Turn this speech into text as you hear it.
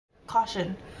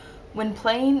Caution, when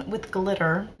playing with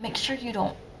glitter, make sure you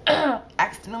don't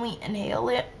accidentally inhale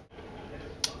it.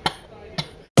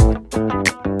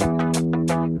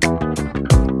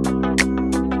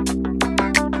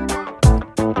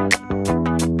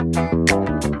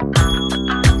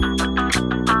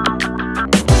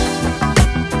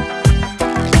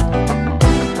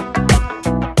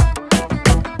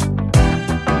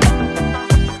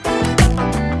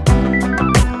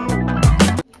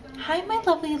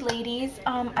 Lovely ladies,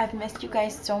 I've missed you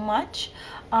guys so much.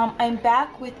 I'm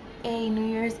back with a New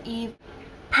Year's Eve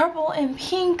purple and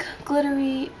pink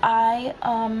glittery eye,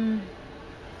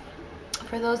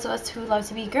 for those of us who love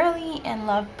to be girly and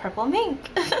love purple and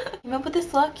pink. Came up with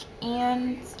this look,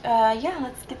 and yeah,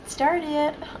 let's get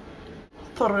started.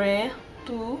 3,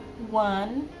 2,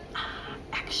 1,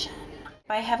 action.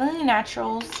 By Heavenly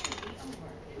Naturals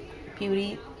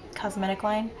Beauty Cosmetic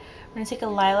line, we're gonna take a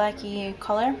lilac-y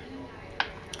color,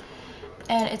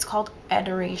 and it's called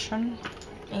Adoration,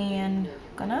 and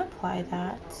I'm gonna apply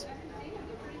that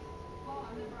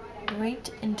right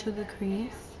into the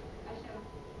crease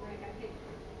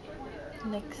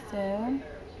like so.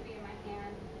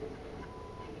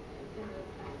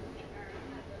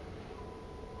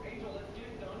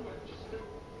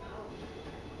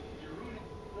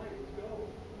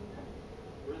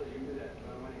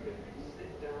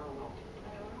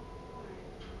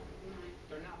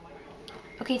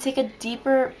 Okay, take a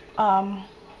deeper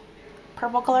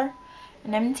purple color,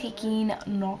 and I'm taking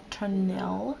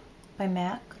Nocturnal by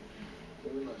MAC.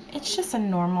 It's just a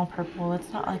normal purple.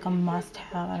 It's not like a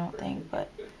must-have, I don't think,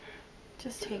 but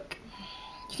just take.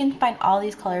 You can find all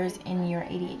these colors in your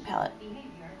 88 palette.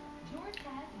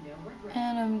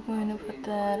 And I'm going to put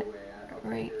that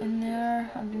right in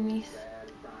there underneath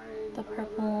the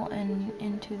purple and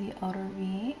into the outer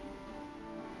V.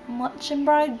 I'm watching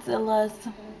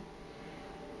Bridezillas.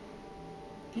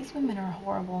 These women are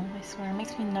horrible, I swear. It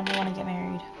makes me never want to get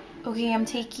married. Okay, I'm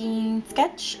taking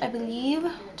Sketch, I believe.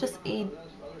 Just a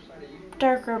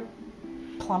darker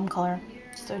plum color.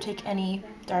 So take any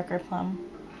darker plum.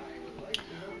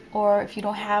 Or if you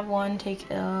don't have one,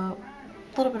 take a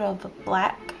little bit of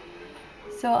black.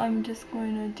 So I'm just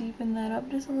going to deepen that up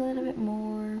just a little bit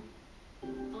more.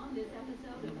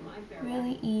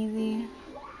 Really easy.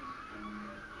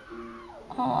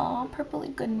 Aw,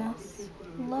 purpley goodness.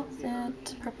 Loves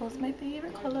it. Purple is my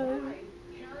favorite color.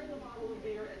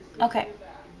 Okay.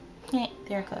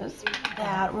 There it goes.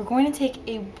 That we're going to take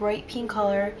a bright pink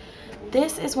color.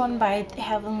 This is one by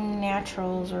Heavenly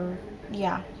Naturals, or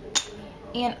yeah.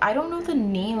 And I don't know the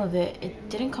name of it. It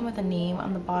didn't come with a name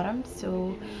on the bottom, so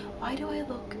why do I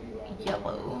look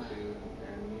yellow?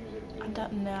 I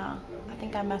don't know. I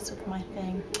think I messed with my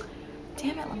thing.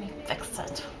 Damn it, let me fix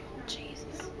it.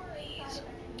 Jesus, please.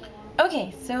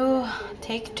 Okay, so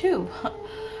take 2.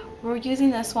 We're using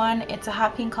this one. It's a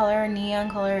hot pink color, neon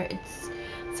color. It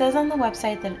says on the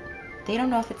website that they don't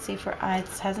know if it's safe for eyes.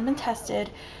 It hasn't been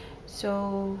tested.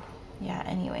 So yeah,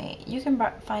 anyway, you can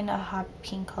find a hot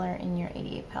pink color in your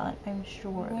 88 palette, I'm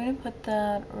sure. I'm going to put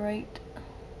that right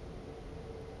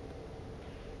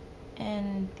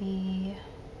in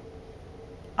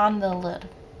on the lid.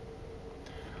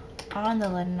 On the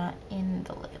lid, not in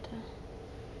the lid.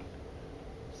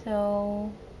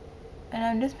 So, and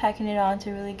I'm just packing it on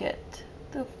to really get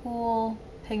the full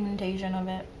pigmentation of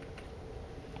it.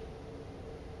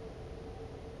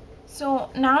 So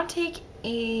now take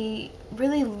a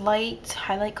really light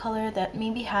highlight color that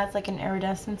maybe has like an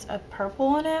iridescence of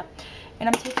purple in it, and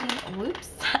I'm taking, whoops,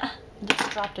 I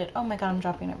just dropped it. Oh my god, I'm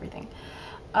dropping everything.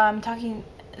 I'm talking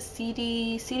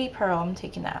CD Pearl. I'm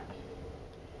taking that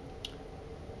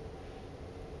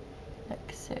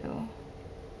like so.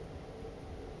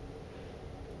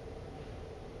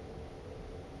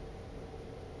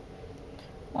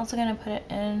 I'm also gonna put it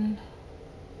in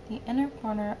the inner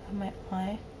corner of my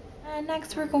eye. And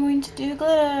next we're going to do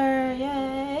glitter.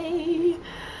 Yay!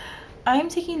 I'm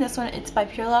taking this one. It's by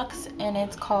Luxe, and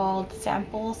it's called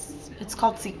Samples. It's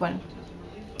called Sequin,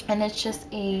 and it's just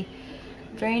a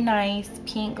very nice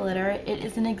pink glitter. It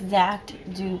is an exact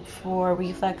dupe for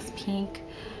Reflex Pink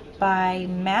by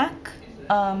MAC.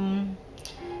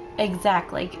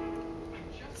 Exact, like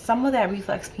some of that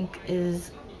Reflex Pink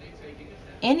is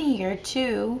in here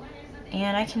too,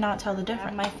 and I cannot tell the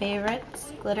difference. My favorite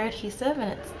glitter adhesive,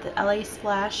 and it's the LA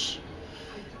Splash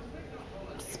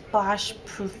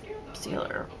Proof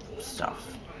Sealer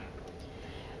stuff.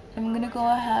 I'm gonna go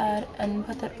ahead and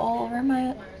put that all over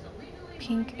my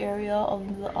pink area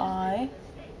of the eye.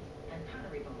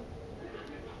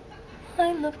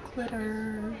 I love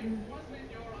glitter.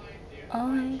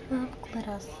 I love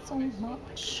glitter so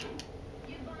much.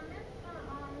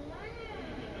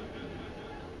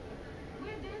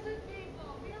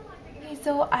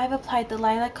 so I've applied the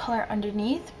lilac color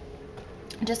underneath,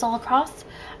 just all across.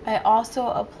 I also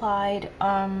applied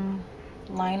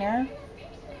liner,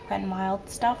 Wet n Wild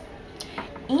stuff,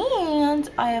 and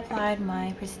I applied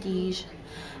my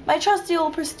trusty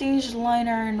old Prestige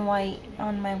liner in white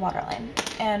on my waterline,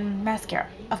 and mascara,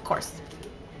 of course.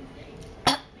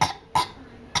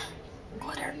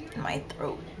 Glitter in my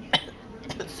throat.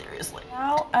 Seriously.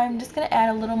 Now I'm just gonna add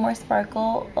a little more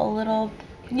sparkle,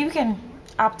 you can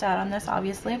opt out on this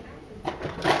obviously,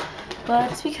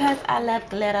 but it's because I love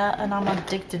glitter and I'm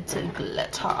addicted to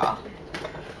glitter.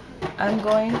 I'm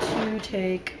going to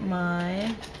take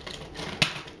my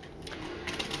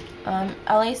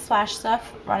LA Splash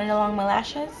stuff, run it along my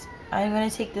lashes. I'm going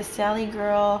to take the Sally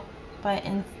Girl by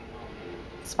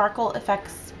Sparkle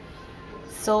Effects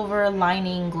Silver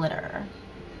Lining Glitter,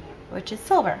 which is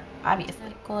silver,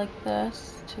 obviously. Go like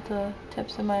this to the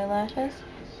tips of my lashes.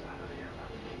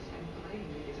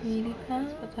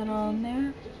 Put that all in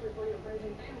there.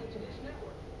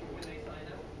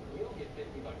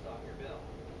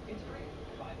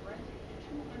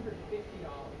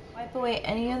 Wipe away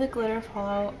any of the glitter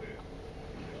fallout.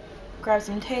 Grab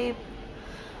some tape.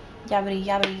 Yabbity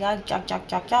yabbity yag yak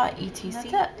yak yak yak etc. That's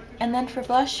it. And then for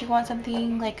blush, you want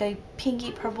something like a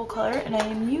pinky purple color, and I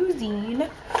am using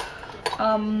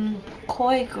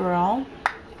Coy Girl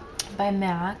by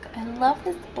MAC. I love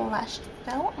this blush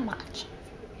so much.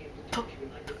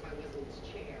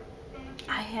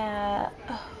 I have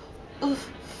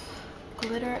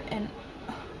glitter and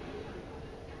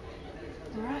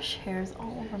brush hairs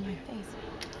all over my face.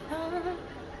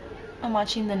 I'm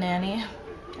watching The Nanny.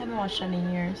 I haven't watched that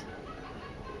in years.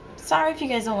 Sorry if you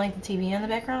guys don't like the TV in the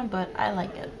background, but I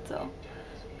like it, so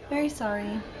very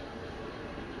sorry.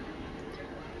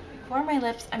 For my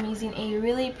lips, I'm using a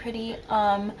really pretty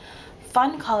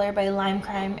fun color by Lime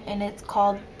Crime, and it's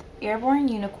called Airborne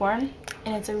Unicorn,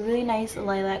 and it's a really nice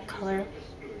lilac color.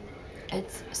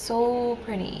 It's so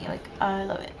pretty, like I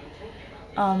love it.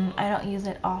 I don't use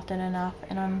it often enough,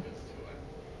 and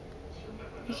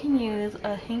you can use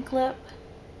a Hink lip.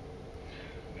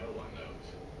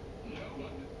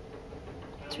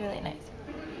 It's really nice.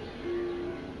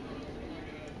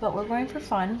 But we're going for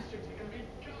fun.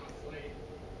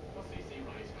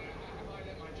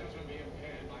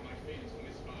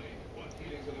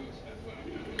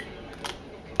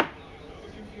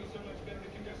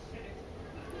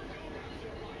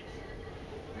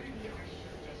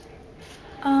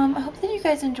 I hope that you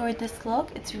guys enjoyed this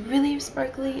look. It's really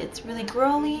sparkly, it's really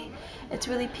girly, it's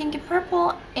really pink and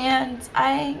purple, and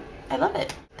I love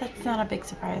it. That's not a big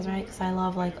surprise, right? Because I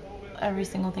love like every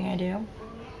single thing I do.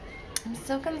 I'm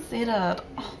so conceited.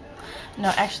 Oh. No,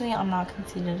 actually I'm not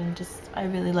conceited, I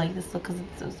really like this look because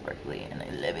it's so sparkly and I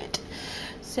love it.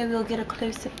 So we'll get a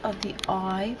close-up of the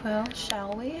eye, well,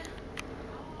 shall we?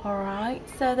 Alright,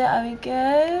 so there we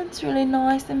go. It's really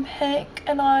nice and pink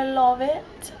and I love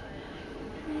it.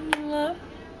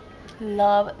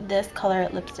 Love this color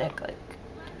lipstick. Like,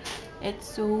 it's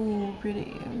so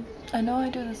pretty. I know I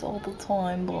do this all the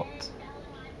time, but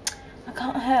I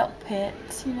can't help it,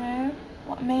 you know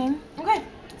what I mean? Okay,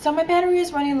 so my battery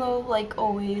is running low like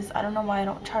always. I don't know why I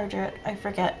don't charge it. I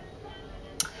forget.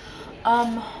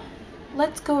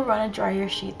 Let's go run a dryer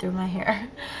sheet through my hair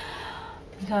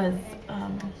because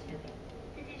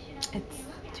it's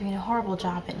doing a horrible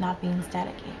job at not being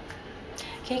staticky.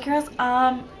 Okay, girls,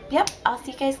 yep, I'll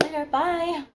see you guys later.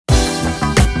 Bye.